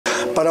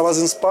But I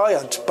was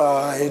inspired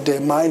by the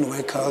mine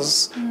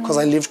workers because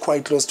I lived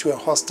quite close to a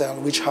hostel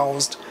which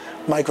housed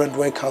migrant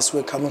workers who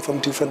were coming from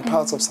different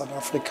parts of South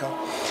Africa.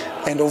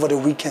 And over the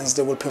weekends,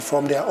 they would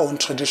perform their own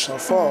traditional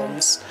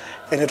forms.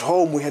 And at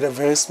home, we had a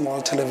very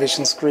small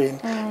television screen,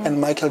 and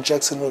Michael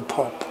Jackson would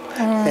pop.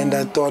 And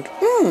I thought,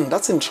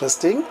 that's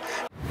interesting.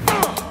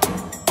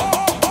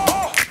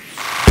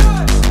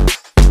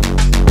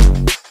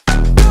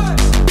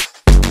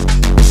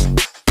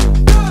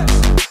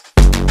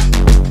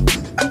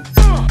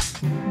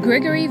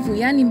 Gregory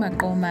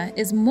Maqoma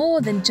is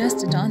more than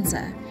just a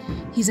dancer.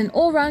 He's an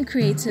all-round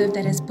creative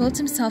that has built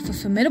himself a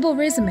formidable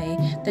resume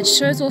that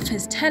shows off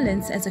his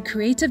talents as a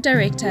creative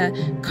director,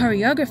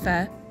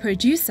 choreographer,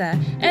 producer,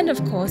 and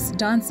of course,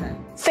 dancer.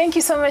 Thank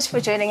you so much for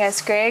joining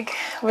us, Greg.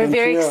 We're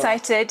very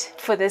excited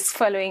for this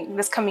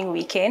coming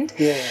weekend.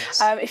 Yes.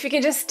 If you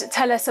can just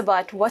tell us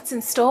about what's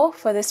in store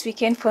for this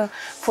weekend for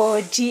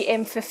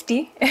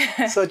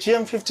GM50. So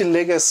GM50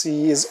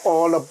 Legacy is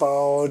all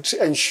about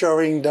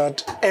ensuring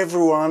that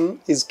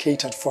everyone is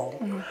catered for,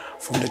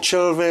 from the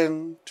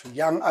children to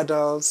young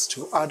adults,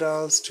 to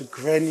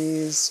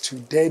grannies, to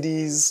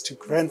daddies, to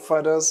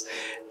grandfathers.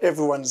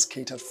 Everyone is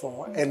catered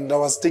for. And I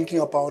was thinking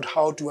about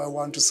how do I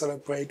want to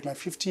celebrate my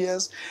 50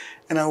 years,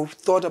 and I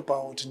thought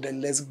about the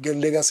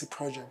legacy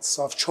projects.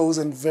 So I've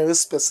chosen very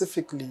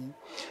specifically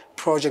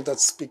projects that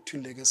speak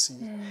to legacy.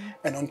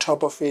 And on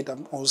top of it,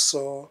 I'm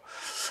also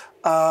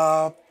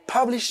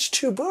published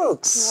 2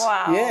 books.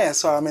 Wow. Yeah,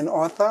 so I'm an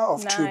author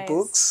of 2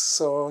 books.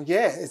 So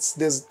yeah,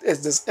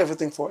 there's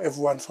everything for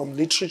everyone, from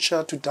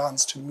literature to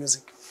dance to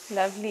music.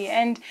 Lovely.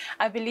 And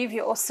I believe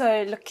you're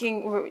also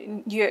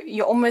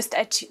you're almost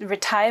at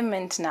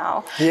retirement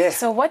now. Yeah.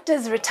 So what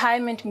does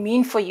retirement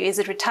mean for you? Is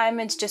it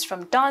retirement just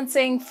from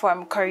dancing,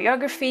 from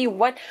choreography?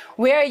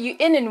 Where are you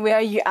in and where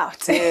are you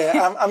out?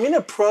 Yeah, I'm in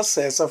a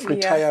process of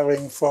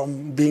retiring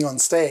from being on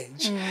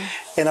stage.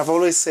 And I've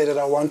always said that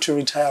I want to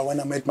retire when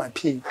I'm at my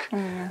peak.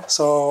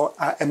 So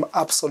I am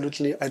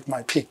absolutely at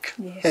my peak.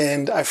 Yes.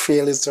 And I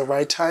feel it's the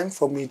right time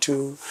for me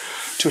to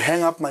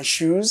hang up my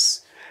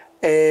shoes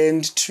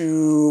and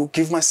to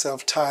give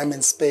myself time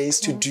and space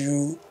to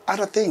do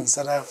other things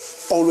that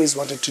I've always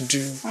wanted to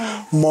do,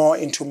 more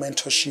into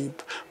mentorship,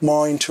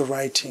 more into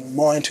writing,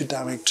 more into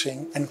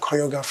directing and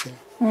choreographing.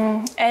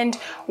 And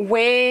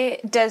where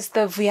does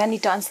the Vuyani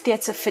Dance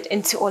Theatre fit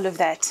into all of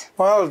that?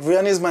 Well,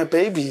 Vuyani is my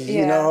baby,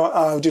 you know,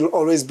 it will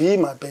always be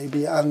my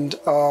baby. And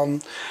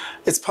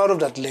it's part of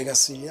that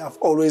legacy. I've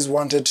always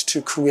wanted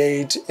to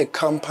create a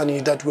company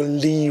that will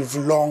live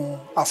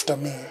long after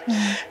me.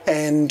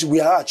 And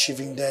we are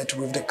achieving that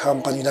with the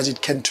company, that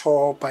it can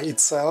tour by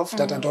itself,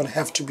 that I don't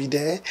have to be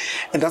there.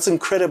 And that's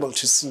incredible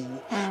to see.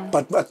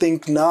 But I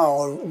think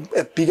now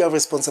a bigger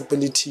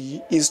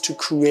responsibility is to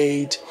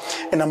create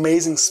an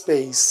amazing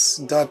space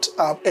that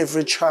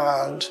every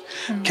child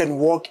can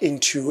walk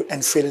into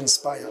and feel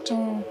inspired.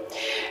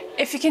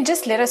 If you can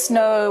just let us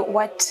know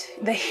what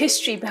the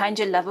history behind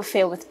your love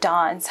affair with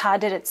dance. How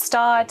did it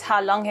start?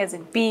 How long has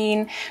it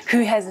been?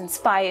 Who has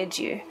inspired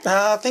you?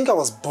 I think I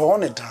was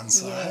born a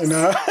dancer. Yes. You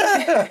know,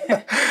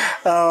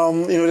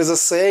 you know, there's a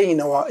saying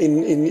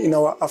in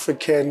our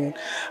African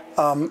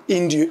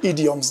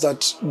idioms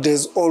that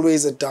there's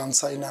always a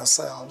dancer in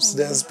ourselves.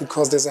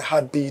 Because there's a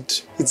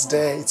heartbeat. It's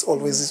there. It's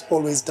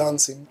always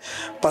dancing.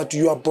 But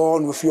you are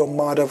born with your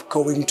mother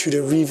going to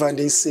the river and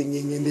they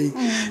singing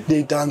and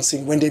they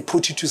dancing. When they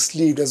put you to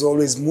sleep, there's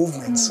always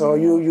movement. So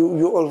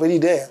you're already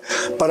there.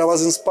 But I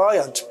was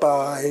inspired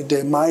by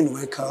the mine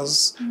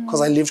workers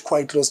because I lived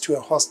quite close to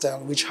a hostel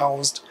which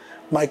housed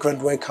migrant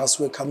workers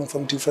who were coming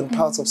from different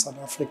parts of South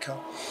Africa.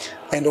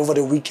 And over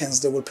the weekends,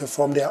 they would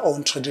perform their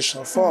own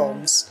traditional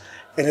forms.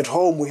 And at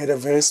home, we had a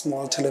very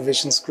small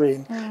television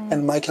screen,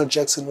 and Michael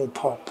Jackson would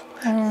pop.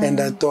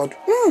 And I thought,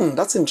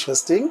 that's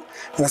interesting.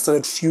 And I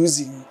started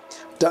fusing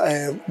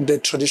the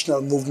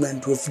traditional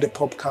movement with the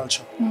pop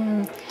culture.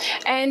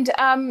 And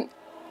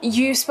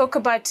you spoke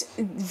about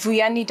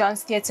Vuyani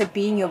Dance Theatre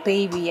being your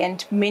baby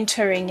and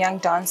mentoring young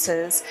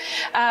dancers.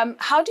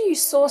 How do you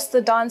source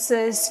the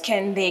dancers?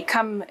 Can they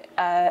come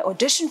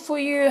audition for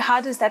you?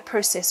 How does that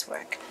process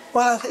work?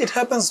 Well, it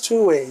happens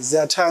 2 ways.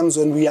 There are times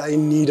when we are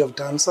in need of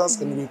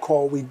dancers and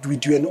we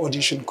do an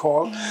audition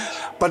call.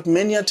 But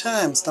many a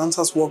times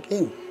dancers walk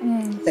in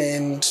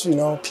and, you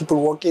know, people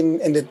walk in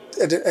and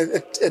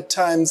at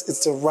times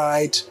it's the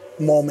right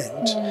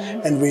moment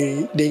and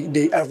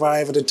they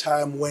arrive at a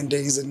time when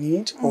there is a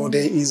need or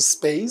there is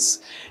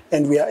space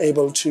and we are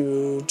able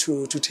to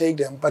take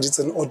them. But it's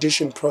an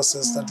audition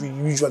process that we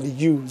usually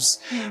use.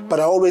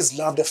 But I always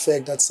love the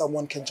fact that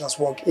someone can just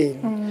walk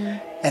in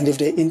and if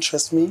they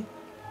interest me,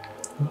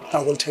 I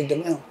will take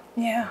them in.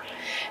 Yeah.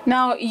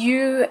 Now,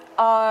 you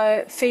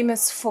are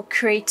famous for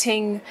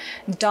creating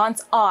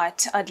dance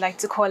art, I'd like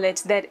to call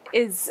it, that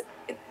is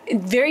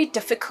very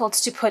difficult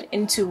to put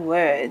into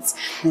words.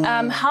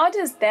 How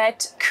does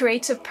that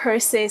creative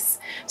process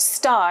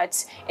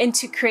start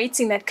into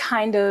creating that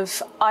kind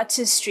of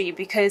artistry?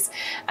 Because,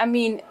 I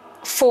mean,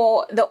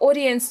 for the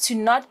audience to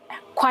not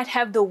quite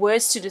have the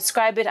words to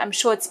describe it. I'm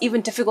sure it's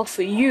even difficult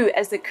for you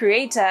as the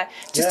creator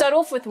to start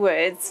off with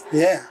words.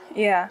 Yeah.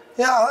 Yeah.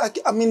 Yeah,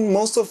 I mean,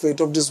 most of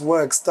this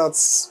work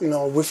starts,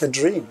 with a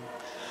dream,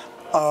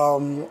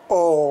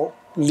 or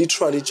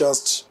literally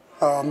just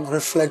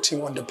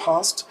reflecting on the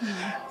past,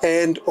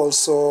 and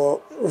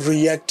also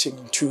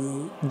reacting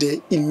to the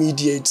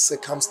immediate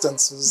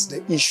circumstances,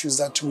 the issues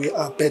that we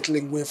are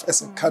battling with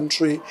as a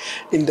country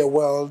in the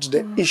world,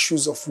 the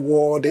issues of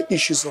war, the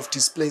issues of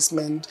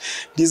displacement.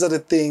 These are the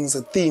things,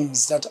 the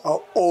themes that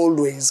are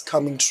always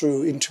coming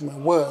through into my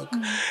work.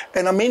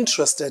 And I'm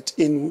interested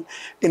in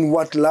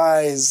what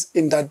lies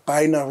in that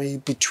binary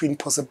between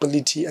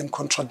possibility and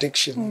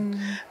contradiction.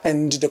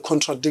 And the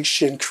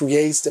contradiction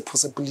creates the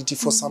possibility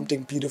for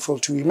something beautiful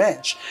to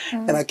emerge.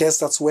 And I guess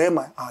that's where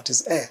my art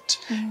is at.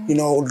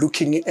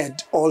 Looking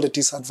at all the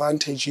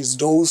disadvantages,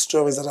 those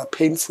stories that are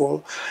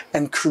painful,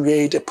 and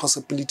create a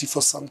possibility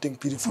for something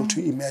beautiful to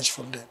emerge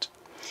from that.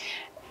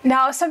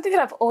 Now, something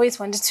that I've always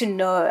wanted to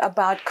know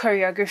about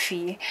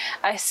choreography,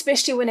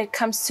 especially when it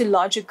comes to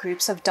larger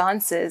groups of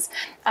dancers,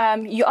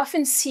 you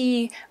often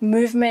see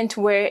movement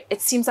where it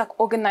seems like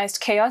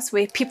organized chaos,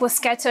 where people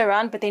scatter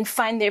around but then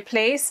find their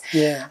place.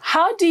 Yeah.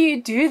 How do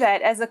you do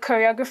that as a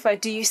choreographer?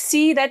 Do you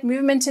see that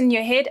movement in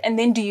your head, and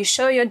then do you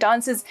show your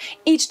dancers,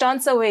 each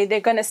dancer, where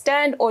they're going to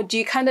stand, or do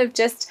you kind of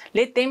just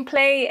let them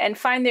play and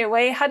find their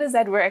way? How does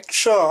that work?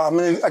 Sure. I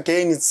mean,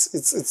 again,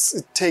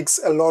 it takes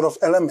a lot of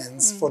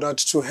elements for that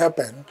to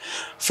happen.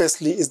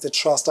 Firstly is the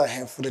trust I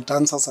have for the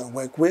dancers I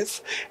work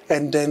with,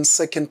 and then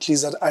secondly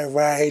is that I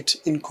write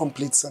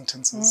incomplete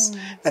sentences,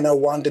 and I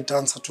want the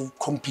dancer to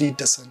complete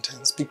the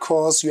sentence,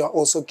 because you are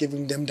also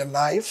giving them the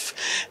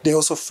life. They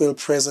also feel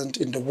present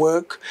in the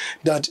work,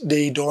 that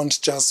they don't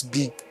just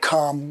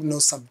become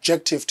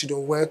subjective to the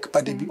work,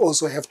 but they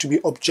also have to be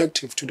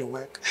objective to the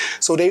work.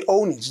 So they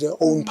own it, they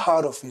own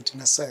part of it in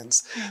a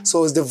sense.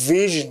 So the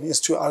vision is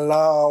to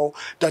allow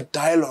that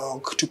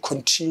dialogue to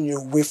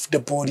continue with the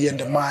body and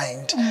the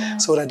mind,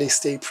 so that they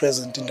stay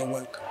present in the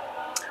work.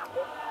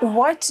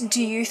 What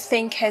do you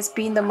think has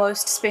been the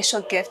most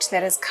special gift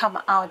that has come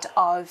out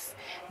of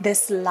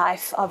this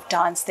life of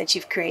dance that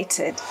you've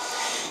created?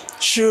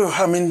 Sure.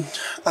 I mean,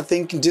 I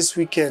think this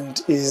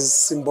weekend is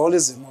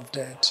symbolism of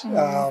that,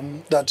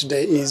 that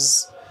there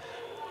is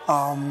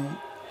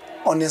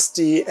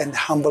honesty and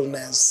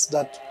humbleness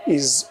that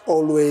is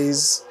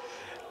always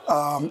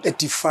a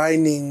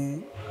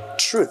defining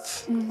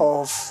truth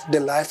of the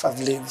life I've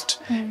lived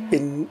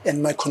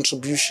in my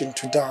contribution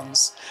to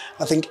dance.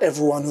 I think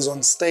everyone who's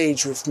on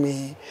stage with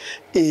me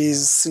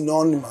is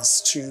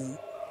synonymous to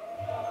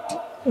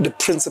the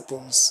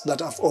principles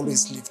that I've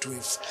always lived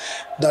with,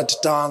 that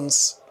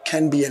dance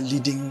can be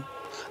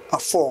a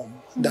form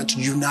that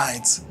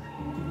unites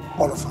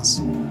all of us.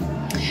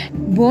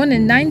 Born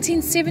in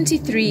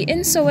 1973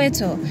 in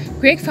Soweto,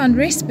 Greg found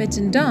respite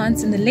in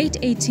dance in the late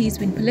 80s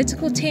when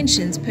political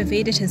tensions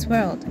pervaded his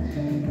world.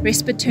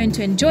 Respite turned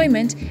to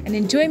enjoyment, and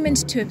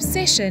enjoyment to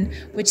obsession,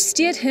 which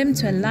steered him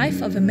to a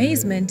life of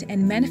amazement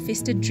and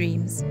manifested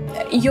dreams.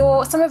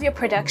 Some of your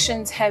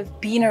productions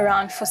have been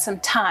around for some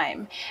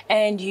time,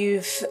 and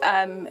you've,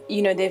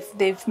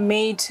 they've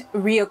made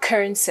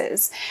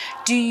reoccurrences.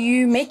 Do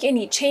you make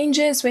any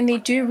changes when they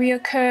do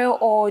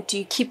reoccur, or do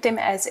you keep them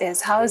as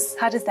is? How does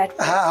that work?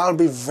 I'll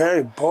be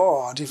very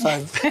bored if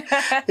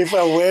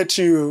I were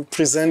to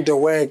present the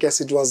work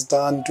as it was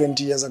done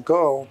 20 years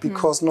ago,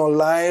 because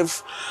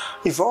life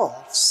evolves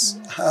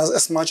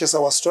as much as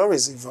our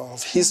stories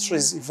evolve,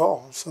 histories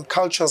evolve,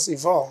 cultures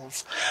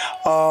evolve.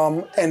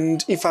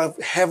 And if I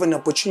have an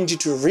opportunity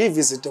to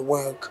revisit the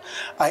work,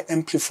 I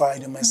amplify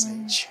the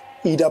message,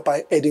 either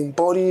by adding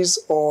bodies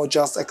or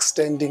just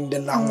extending the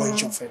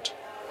language of it.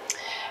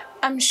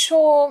 I'm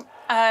sure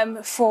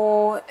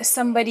for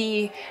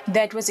somebody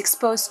that was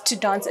exposed to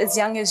dance as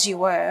young as you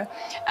were,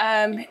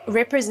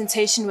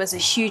 representation was a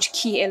huge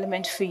key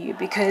element for you,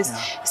 because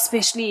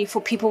especially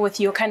for people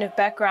with your kind of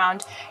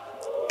background,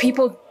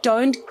 people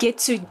don't get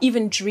to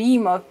even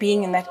dream of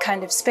being in that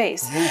kind of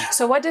space.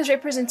 So what does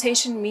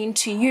representation mean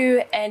to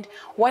you, and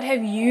what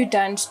have you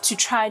done to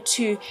try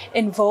to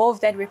involve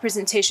that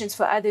representations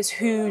for others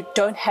who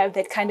don't have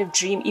that kind of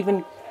dream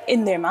even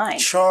in their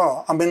mind?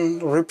 Sure. I mean,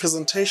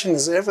 representation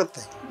is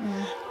everything.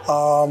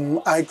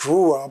 I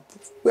grew up,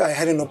 I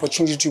had an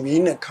opportunity to be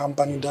in a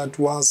company that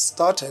was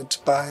started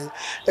by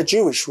a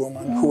Jewish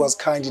woman who was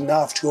kind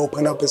enough to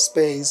open up a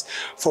space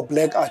for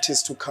Black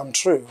artists to come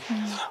through.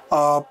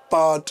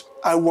 But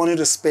I wanted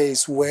a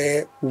space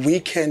where we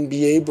can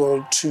be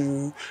able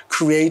to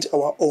create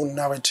our own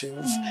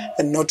narrative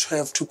and not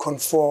have to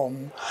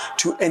conform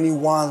to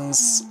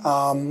anyone's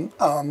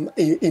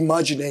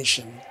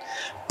imagination.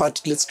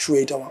 But let's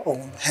create our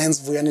own. Hence,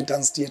 Vuyani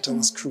Dance Theatre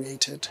was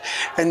created.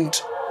 And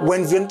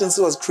when Vuyani Dance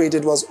was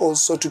created, was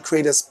also to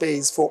create a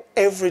space for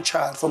every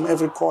child from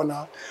every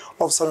corner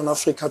of Southern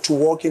Africa to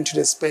walk into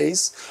the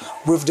space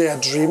with their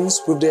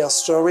dreams, with their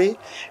story,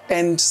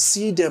 and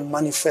see them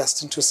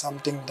manifest into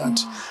something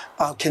that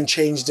can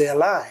change their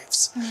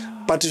lives.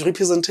 But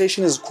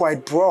representation is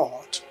quite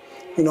broad.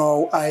 You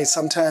know, I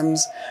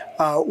sometimes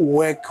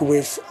work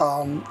with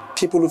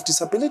people with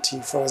disability.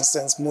 For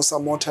instance, Musa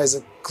Mota is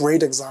a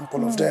great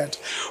example of that,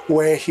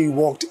 where he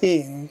walked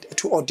in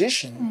to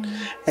audition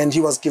and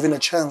he was given a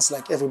chance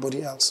like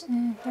everybody else.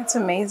 That's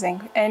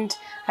amazing. And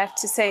I have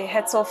to say,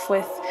 hats off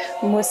with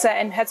Musa,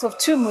 and hats off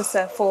to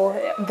Musa for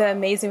the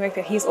amazing work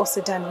that he's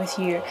also done with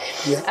you.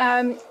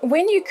 Yeah.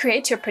 When you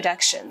create your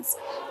productions,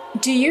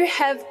 do you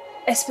have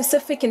a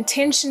specific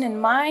intention in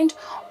mind,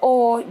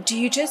 or do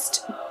you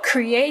just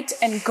create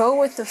and go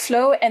with the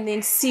flow and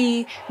then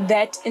see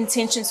that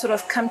intention sort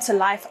of come to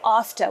life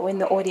after when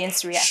the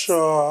audience reacts?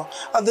 Sure.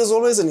 There's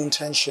always an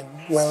intention.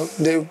 Well,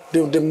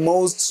 the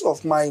most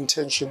of my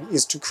intention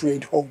is to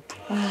create hope.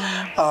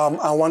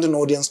 I want an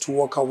audience to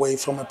walk away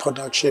from a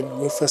production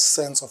with a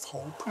sense of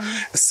hope,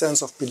 a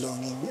sense of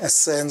belonging, a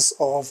sense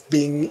of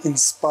being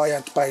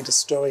inspired by the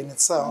story in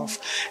itself.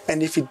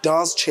 And if it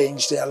does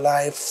change their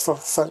life,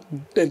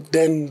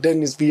 then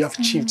we have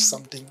achieved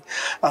something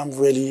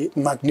really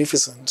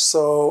magnificent.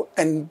 So,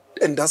 and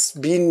that's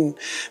been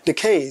the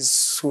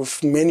case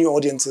with many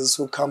audiences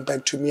who come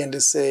back to me and they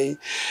say,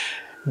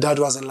 that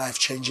was a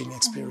life-changing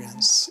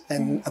experience.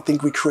 And I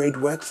think we create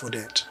work for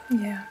that.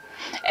 Yeah.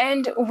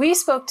 And we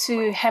spoke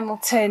to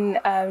Hamilton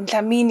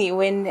Dlamini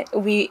when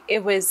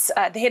it was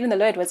The Head and the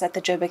Load was at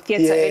the Joburg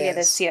Theatre earlier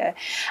this year.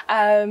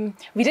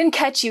 We didn't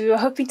catch you. We were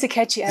hoping to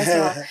catch you as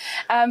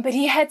well. But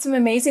he had some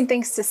amazing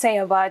things to say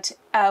about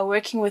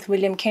working with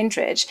William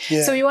Kendridge.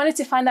 Yeah. So we wanted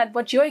to find out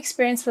what your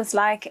experience was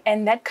like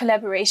and that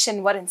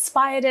collaboration, what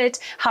inspired it,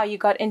 how you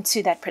got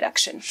into that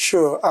production.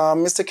 Sure.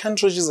 Mr.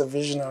 Kendridge is a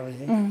visionary,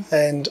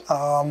 and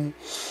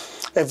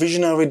a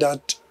visionary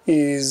that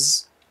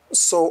is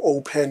so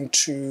open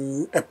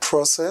to a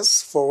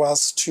process for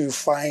us to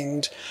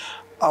find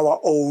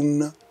our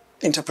own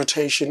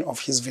interpretation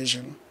of his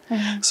vision.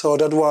 So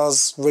that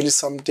was really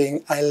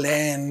something I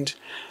learned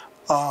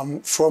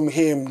from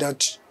him,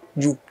 that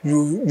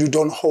you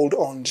don't hold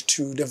on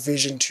to the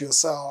vision to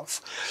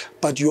yourself,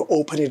 but you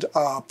open it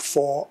up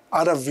for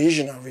other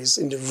visionaries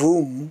in the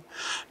room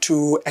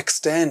to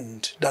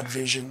extend that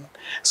vision.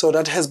 So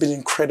that has been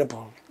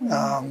incredible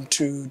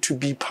to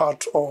be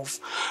part of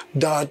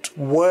that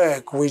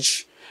work,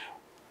 which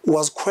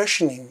was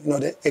questioning,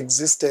 the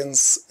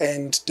existence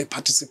and the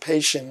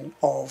participation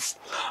of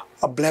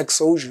black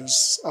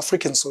soldiers,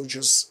 African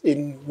soldiers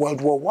in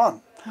World War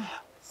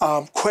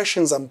I.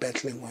 Questions I'm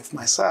battling with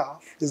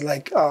myself is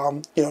like,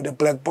 the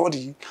black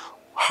body,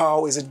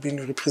 how is it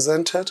being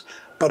represented?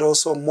 But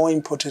also, more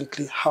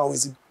importantly, how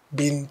is it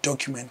being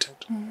documented?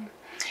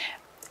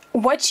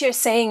 What you're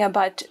saying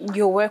about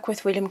your work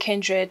with William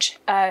Kendridge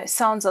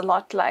sounds a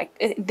lot like,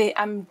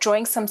 I'm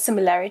drawing some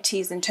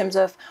similarities in terms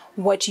of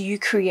what you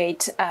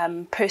create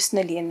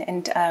personally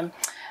and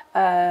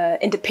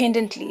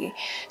independently.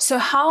 So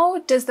how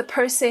does the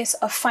process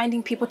of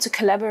finding people to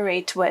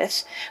collaborate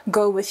with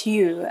go with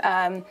you?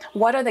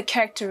 What are the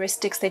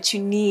characteristics that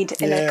you need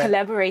in a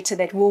collaborator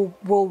that will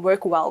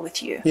work well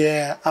with you?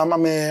 Yeah,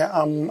 I'm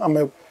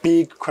a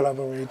big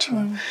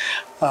collaborator.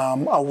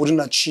 I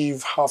wouldn't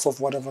achieve half of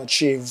what I've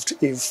achieved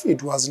if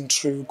it wasn't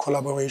through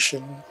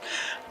collaboration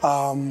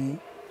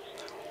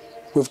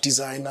with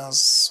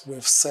designers,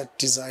 with set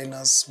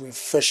designers, with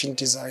fashion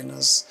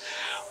designers,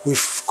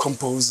 with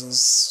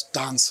composers,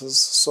 dancers.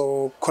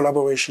 So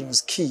collaboration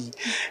is key.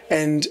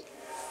 And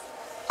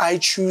I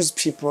choose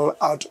people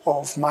out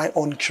of my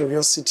own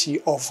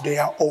curiosity of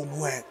their own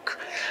work.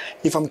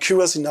 If I'm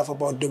curious enough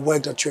about the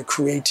work that you're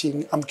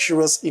creating, I'm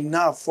curious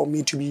enough for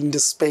me to be in the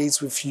space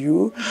with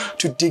you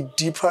to dig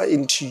deeper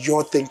into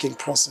your thinking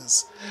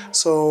process.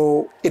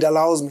 So it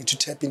allows me to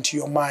tap into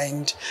your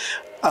mind.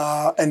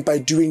 And by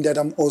doing that,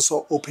 I'm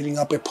also opening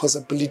up a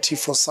possibility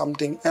for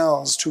something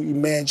else to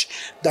emerge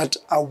that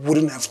I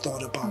wouldn't have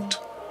thought about.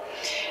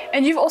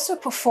 And you've also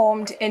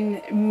performed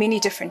in many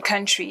different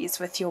countries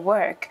with your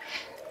work.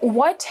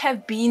 What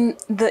have been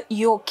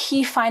your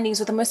key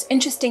findings or the most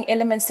interesting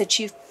elements that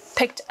you've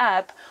picked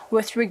up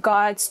with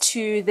regards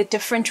to the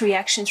different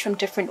reactions from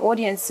different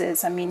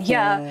audiences? I mean,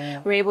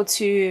 here we're able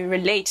to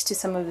relate to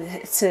some of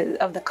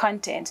the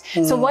content.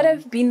 So what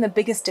have been the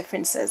biggest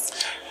differences?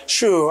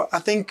 Sure. I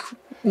think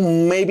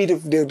maybe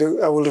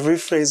I will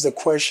rephrase the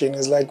question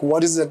is like,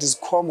 what is that is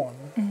common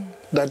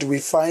that we're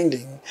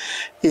finding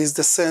is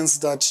the sense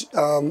that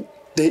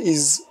there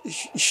is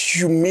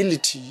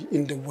humility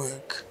in the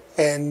work,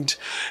 and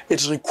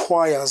it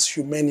requires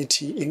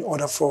humanity in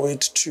order for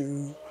it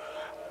to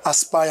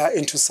aspire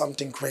into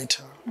something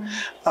greater.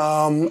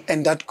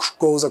 And that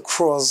goes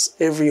across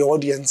every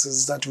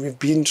audiences that we've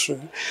been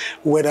through,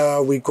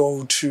 whether we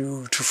go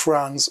to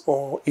France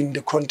or in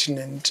the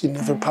continent, in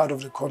every part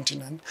of the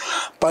continent.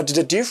 But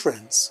the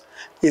difference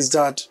is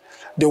that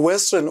the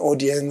Western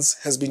audience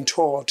has been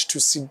taught to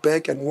sit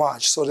back and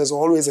watch, so there's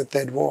always a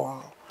third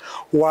wall.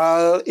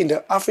 While in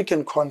the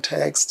African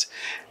context,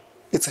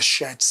 it's a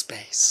shared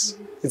space.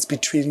 It's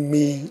between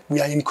me, we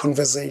are in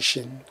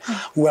conversation,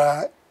 we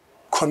are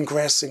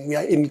congressing, we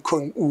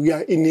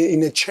are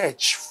in a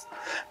church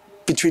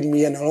between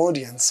me and an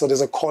audience. So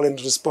there's a call and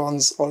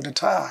response all the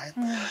time.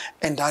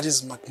 And that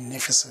is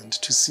magnificent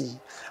to see.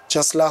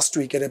 Just last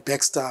week at a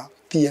Baxter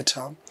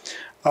Theatre,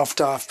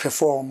 after I've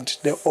performed,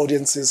 the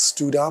audiences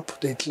stood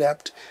up, they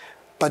clapped,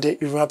 but they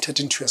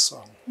erupted into a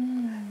song.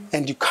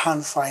 And you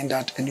can't find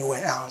that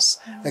anywhere else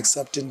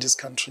except in this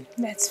country.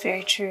 That's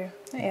very true.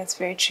 That's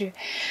very true.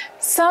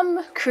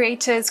 Some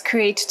creators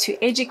create to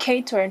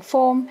educate or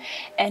inform,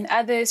 and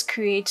others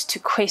create to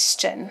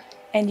question.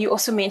 And you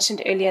also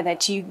mentioned earlier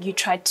that you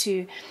tried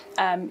to,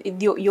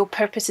 your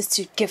purpose is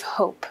to give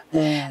hope.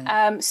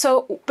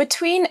 So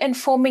between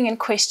informing and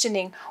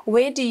questioning,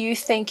 where do you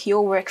think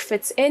your work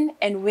fits in,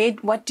 and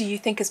what do you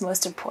think is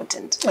most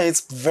important?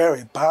 It's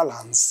very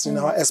balanced. You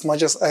know, as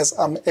much as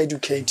I'm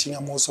educating,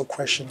 I'm also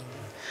questioning.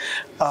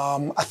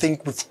 I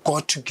think we've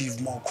got to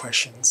give more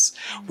questions.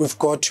 We've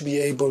got to be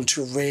able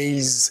to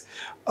raise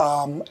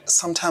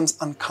sometimes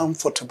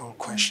uncomfortable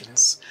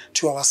questions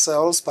to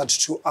ourselves, but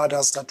to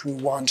others that we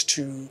want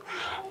to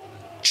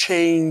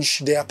change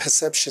their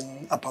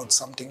perception about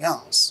something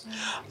else.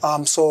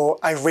 So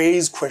I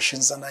raise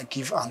questions and I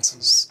give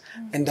answers.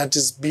 And that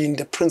has been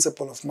the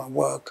principle of my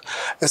work.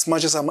 As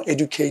much as I'm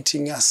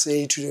educating, I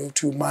say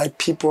to my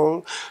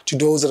people, to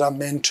those that I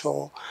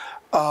mentor,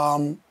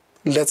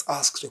 let's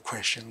ask the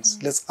questions.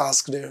 Let's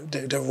ask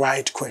the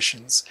right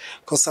questions.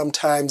 Because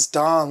sometimes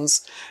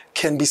dance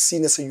can be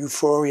seen as a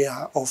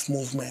euphoria of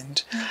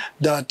movement,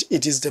 that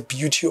it is the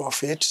beauty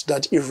of it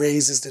that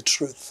erases the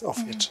truth of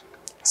it.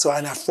 So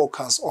and I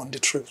focus on the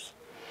truth.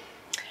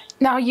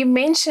 Now, you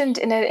mentioned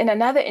in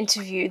another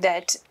interview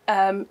that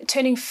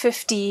turning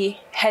 50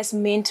 has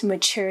meant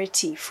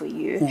maturity for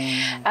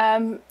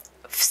you.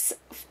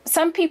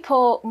 Some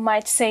people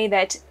might say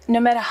that no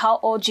matter how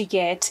old you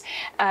get,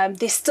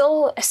 there's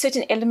still a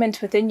certain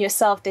element within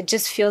yourself that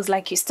just feels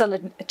like you're still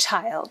a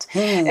child.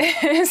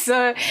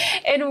 So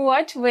in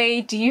what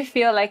way do you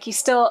feel like you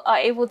still are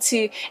able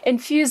to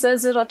infuse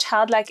those little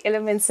childlike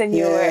elements in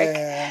your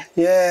work?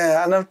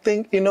 Yeah, and I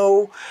think, you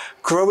know,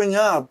 growing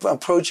up,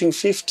 approaching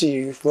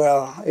 50,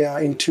 well, yeah,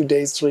 in 2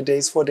 days, 3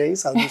 days, 4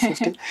 days, I'll be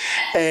 50.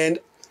 And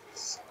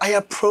I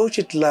approach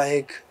it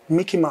like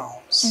Mickey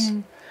Mouse.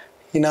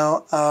 You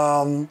know,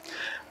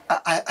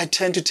 I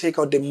tend to take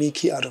out the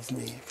Mickey out of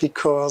me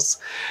because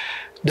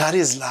that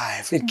is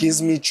life. It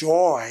gives me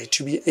joy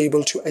to be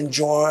able to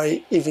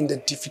enjoy even the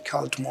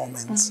difficult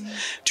moments,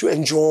 to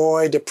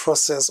enjoy the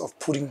process of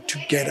putting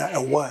together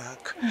a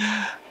work.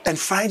 And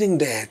finding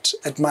that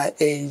at my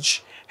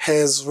age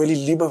has really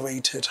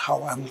liberated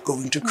how I'm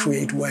going to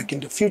create work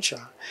in the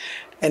future.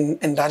 And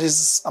that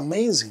is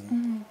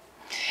amazing.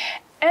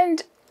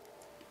 And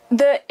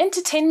the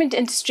entertainment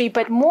industry,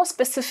 but more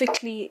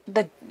specifically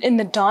in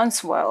the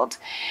dance world,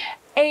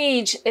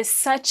 age is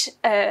such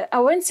a, I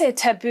won't say a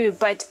taboo,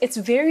 but it's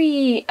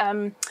very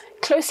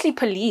closely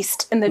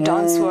policed in the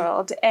dance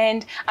world.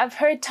 And I've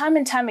heard time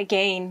and time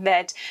again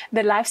that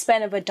the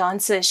lifespan of a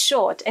dancer is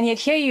short. And yet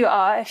here you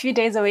are, a few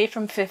days away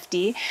from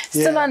 50,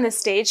 still on the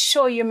stage.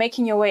 Sure, you're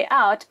making your way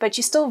out, but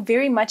you're still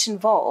very much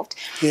involved.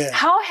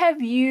 How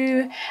have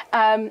you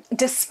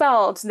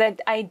dispelled that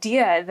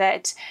idea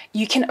that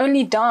you can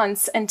only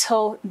dance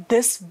until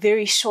this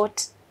very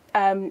short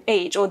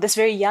age, or this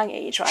very young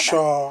age, rather?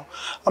 Sure.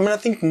 I mean, I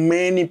think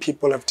many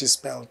people have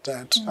dispelled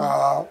that.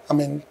 I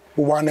mean,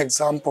 one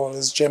example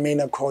is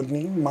Jermaine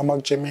Accordney, Mama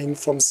Jermaine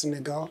from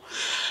Senegal.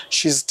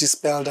 She's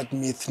dispelled that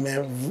myth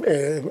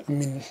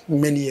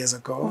many years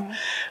ago.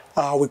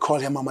 We call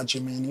her Mama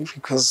Jermaine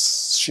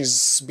because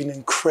she's been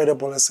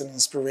incredible as an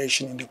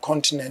inspiration in the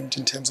continent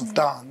in terms of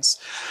dance.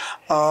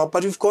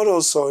 But we've got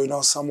also, you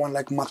know, someone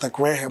like Martha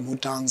Graham who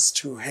danced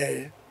to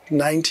her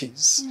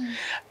 90s.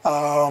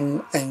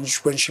 And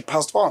when she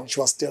passed on, she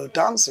was still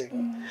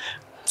dancing.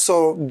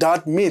 So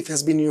that myth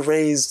has been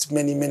erased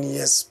many, many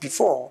years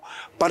before.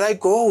 But I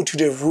go to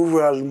the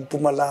rural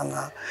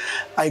Mpumalanga,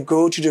 I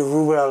go to the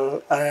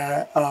rural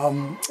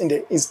in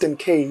the Eastern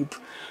Cape,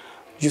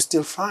 you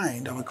still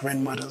find our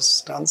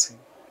grandmothers dancing.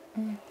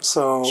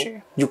 So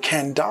you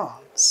can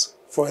dance.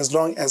 For as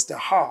long as the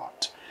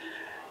heart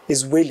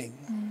is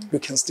willing, you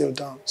can still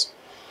dance.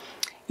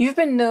 You've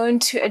been known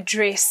to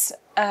address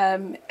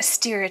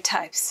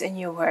stereotypes in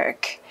your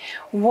work.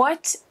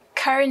 What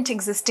current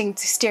existing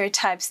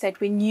stereotypes that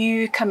when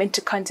you come into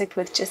contact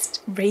with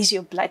just raise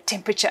your blood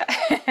temperature?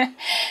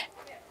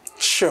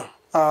 Sure.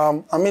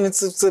 I mean,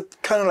 it's a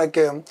kind of like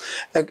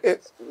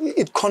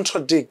it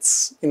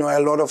contradicts, you know, a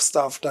lot of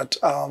stuff that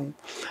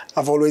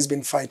I've always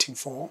been fighting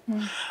for.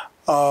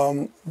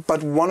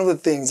 But one of the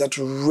things that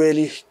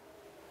really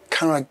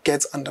kind of like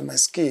gets under my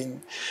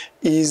skin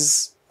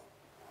is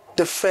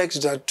the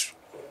fact that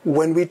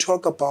when we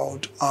talk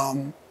about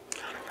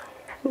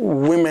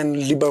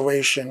women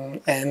liberation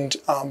and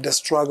the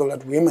struggle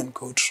that women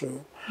go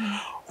through,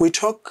 we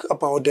talk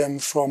about them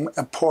from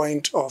a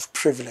point of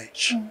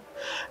privilege.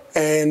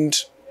 And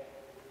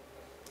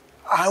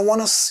I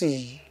want to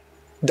see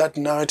that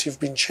narrative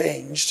being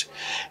changed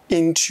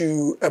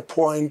into a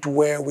point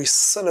where we're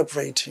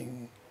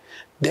celebrating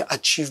the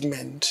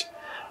achievement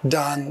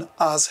than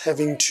us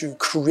having to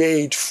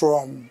create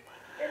from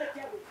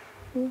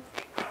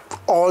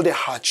all the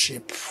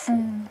hardship,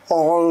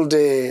 all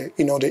the,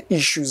 the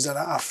issues that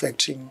are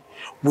affecting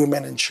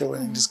women and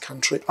children in this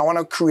country. I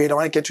want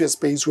to get to a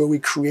space where we're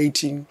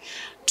creating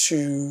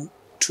to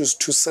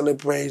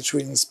celebrate, to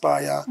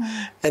inspire,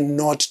 and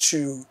not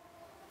to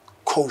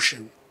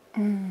caution.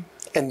 And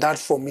that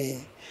for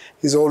me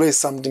is always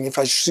something, if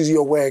I see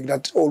your work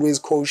that always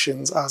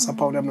cautions us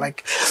about, I'm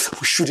like,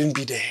 we shouldn't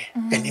be there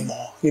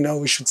anymore.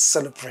 We should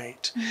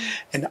celebrate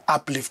and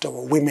uplift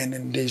our women,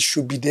 and they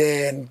should be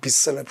there and be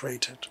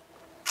celebrated.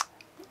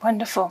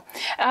 Wonderful.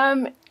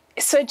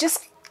 So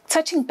just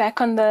touching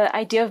back on the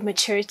idea of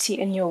maturity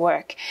in your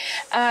work,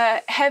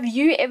 have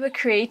you ever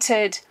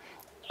created,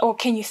 or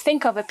can you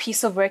think of a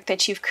piece of work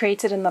that you've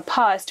created in the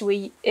past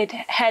where it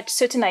had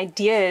certain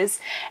ideas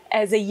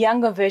as a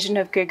younger version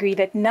of Gregory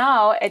that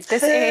now at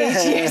this age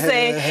you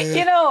say,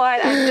 you know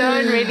what, I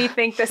don't really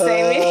think the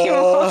same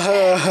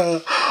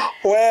anymore?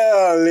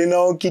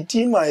 Well,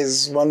 Gcina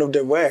is one of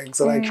the works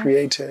that I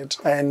created,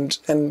 and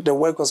the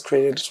work was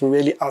created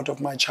really out of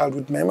my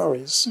childhood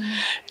memories.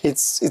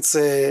 It's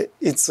a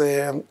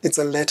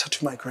letter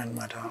to my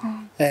grandmother,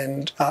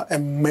 and a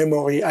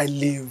memory I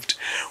lived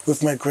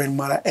with my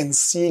grandmother and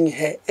seeing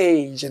her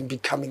age and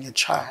becoming a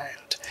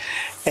child.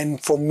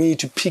 And for me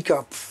to pick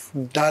up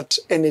that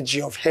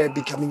energy of her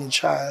becoming a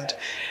child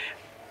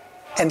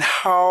and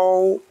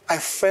how I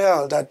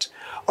felt that,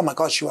 oh my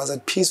God, she was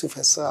at peace with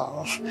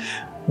herself,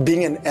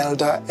 being an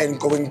elder and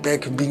going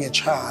back and being a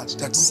child,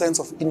 that sense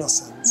of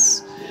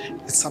innocence,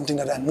 it's something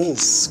that I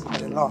miss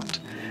quite a lot.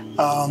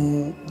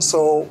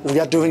 So we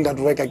are doing that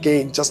work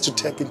again just to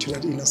tap into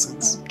that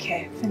innocence.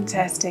 Okay,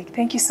 fantastic.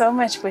 Thank you so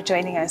much for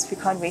joining us. We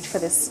can't wait for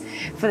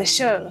the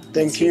show.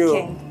 Thank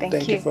you.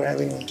 Thank you for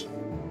having me.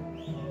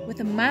 With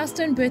a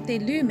milestone birthday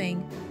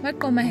looming,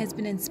 Maqoma has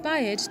been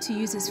inspired to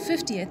use his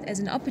 50th as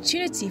an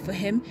opportunity for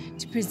him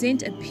to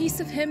present a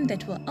piece of him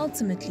that will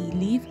ultimately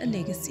leave a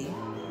legacy.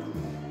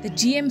 The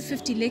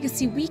GM50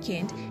 Legacy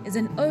Weekend is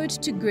an ode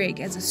to Greg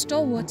as a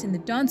stalwart in the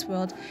dance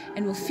world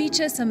and will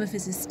feature some of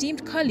his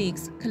esteemed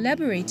colleagues,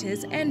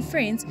 collaborators and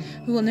friends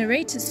who will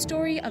narrate his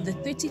story of the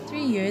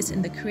 33 years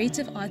in the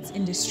creative arts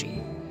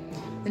industry.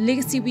 The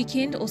Legacy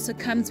Weekend also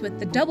comes with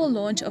the double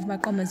launch of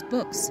Maqoma's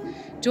books,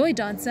 Joy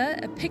Dancer,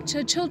 a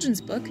picture children's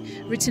book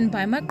written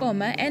by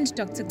Maqoma and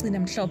Dr.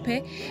 Gcina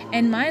Mhlophe,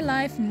 and My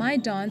Life, My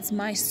Dance,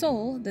 My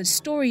Soul, the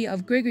Story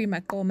of Gregory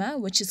Maqoma,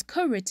 which is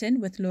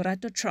co-written with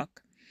Lorato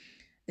Trok.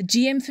 The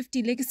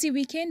GM50 Legacy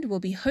Weekend will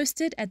be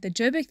hosted at the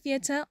Joburg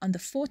Theatre on the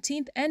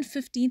 14th and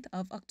 15th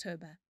of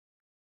October.